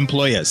their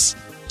employers.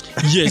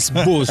 Yes,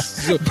 both.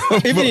 So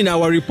even in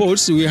our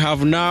reports, we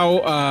have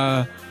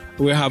now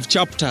we have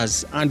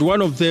chapters, and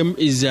one of them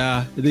is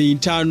the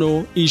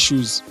internal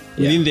issues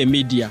within the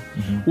media,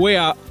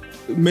 where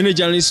many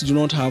journalists do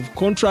not have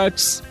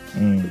contracts.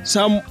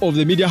 Some of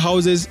the media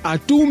houses are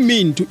too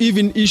mean to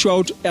even issue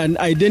out an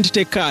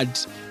identity card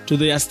to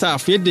their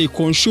staff, yet they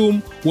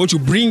consume what you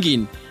bring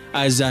in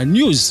as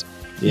news.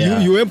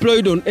 You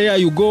employed on air,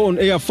 you go on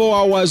air 4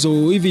 hours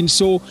or even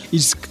so,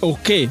 it's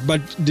okay,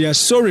 but they are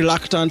so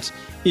reluctant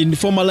in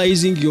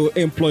formalizing your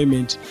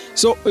employment.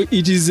 So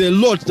it is a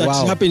lot that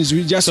happens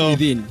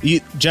within.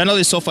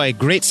 Journalists offer a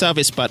great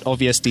service, but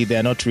obviously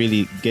they're not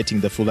really getting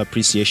the full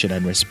appreciation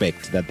and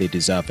respect that they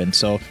deserve. And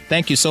so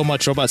thank you so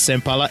much, Robert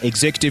Sempala,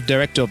 Executive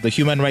Director of the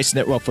Human Rights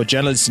Network for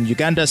Journalists in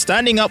Uganda,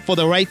 standing up for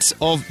the rights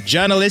of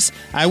journalists.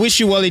 I wish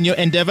you well in your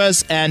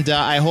endeavors, and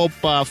I hope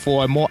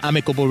for a more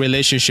amicable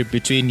relationship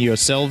between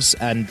yourselves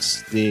and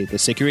the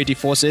security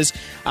forces.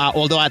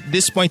 Although at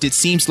this point it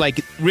seems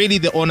like really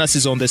the onus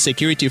is on the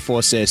security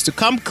forces to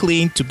come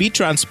clean, to be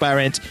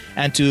transparent,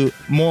 and to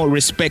more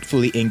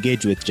respectfully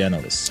engage with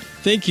journalists.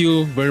 Thank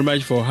you very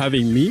much for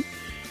having me.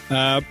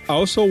 I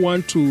also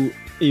want to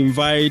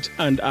invite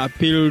and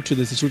appeal to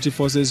the security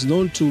forces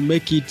not to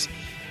make it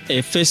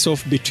a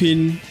face-off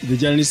between the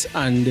journalists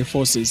and the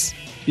forces.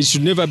 It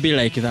should never be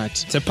like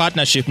that. It's a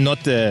partnership,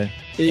 not the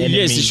enemy.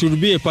 Yes, it should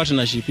be a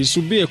partnership. It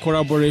should be a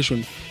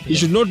collaboration. It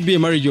should not be a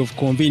marriage of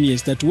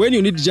convenience, that when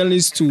you need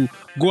journalists to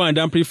go and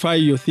amplify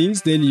your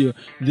things. Then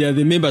they are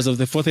the members of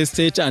the Fourth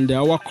Estate and they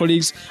are our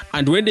colleagues.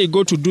 And when they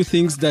go to do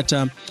things that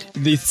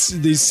they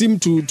seem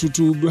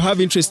to have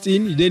interest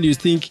in, then you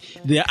think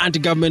they are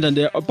anti-government and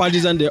they are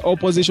partisan, they are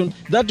opposition.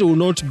 That will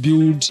not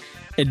build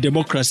a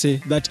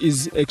democracy that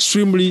is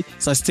extremely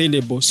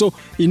sustainable. So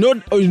in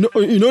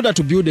order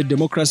to build a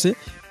democracy,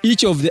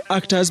 each of the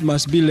actors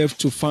must be left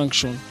to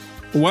function.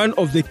 One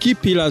of the key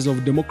pillars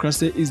of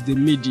democracy is the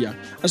media.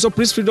 And so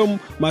press freedom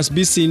must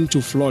be seen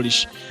to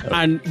flourish.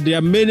 And there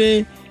are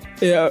many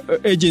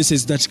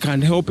agencies that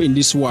can help in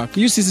this work.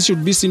 UCC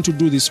should be seen to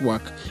do this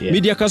work. Yeah.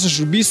 Media Council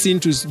should be seen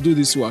to do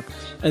this work.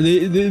 And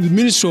the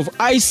Ministry of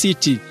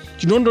ICT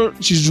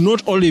should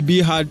not only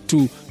be heard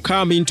to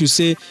come in to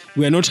say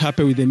we are not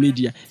happy with the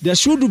media. There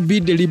should be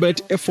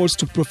deliberate efforts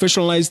to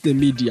professionalize the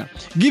media.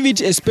 Give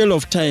it a spell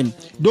of time.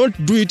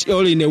 Don't do it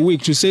all in a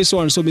week to say so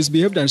and so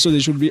misbehaved and so they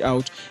should be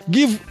out.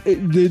 Give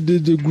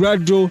the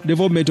gradual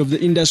development of the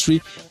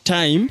industry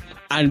time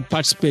and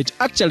participate.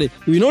 Actually,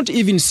 we're not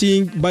even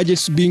seeing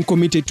budgets being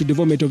committed to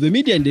development of the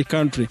media in the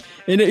country.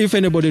 And if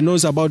anybody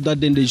knows about that,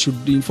 then they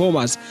should inform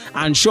us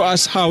and show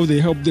us how they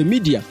help the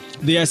media.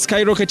 They are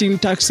skyrocketing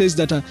taxes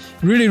that are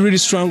really, really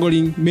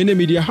strangling many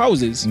media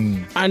houses.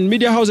 And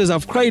media houses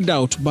have cried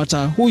out, but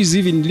who is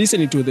even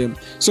listening to them?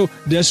 So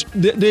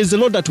there's a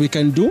lot that we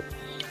can do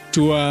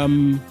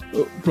to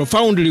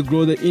profoundly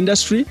grow the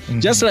industry,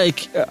 just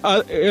like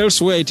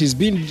elsewhere it is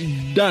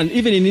being done,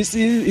 even in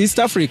East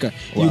Africa.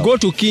 Wow. You go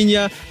to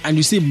Kenya and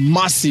you see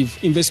massive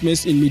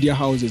investments in media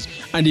houses.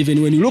 And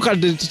even when you look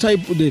at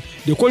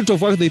the quality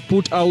of work they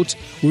put out,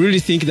 we really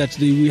think that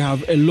we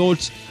have a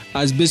lot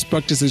as best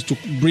practices to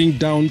bring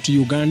down to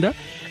Uganda.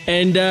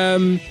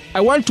 And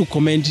I want to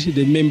commend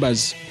the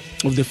members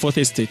of the Fourth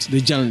Estate,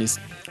 the journalists,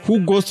 who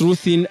go through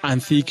thin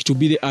and thick to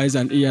be the eyes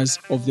and ears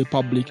of the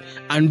public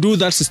and do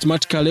that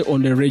systematically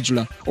on a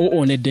regular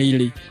or on a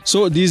daily.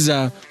 So these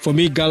are, for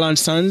me, gallant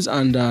sons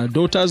and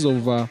daughters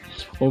of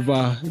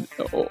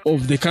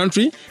the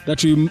country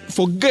that we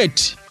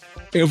forget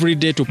every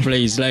day to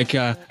praise. Like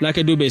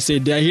Edube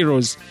said, they are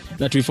heroes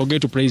that we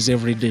forget to praise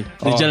every day,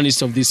 the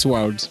journalists of this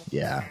world.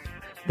 Yeah.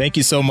 Thank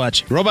you so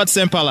much. Robert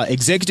Sempala,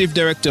 Executive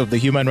Director of the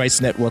Human Rights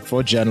Network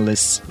for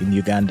Journalists in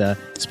Uganda,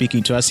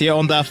 speaking to us here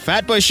on the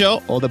Fat Boy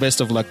Show. All the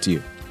best of luck to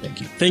you.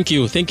 Thank you. Thank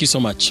you. Thank you so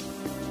much.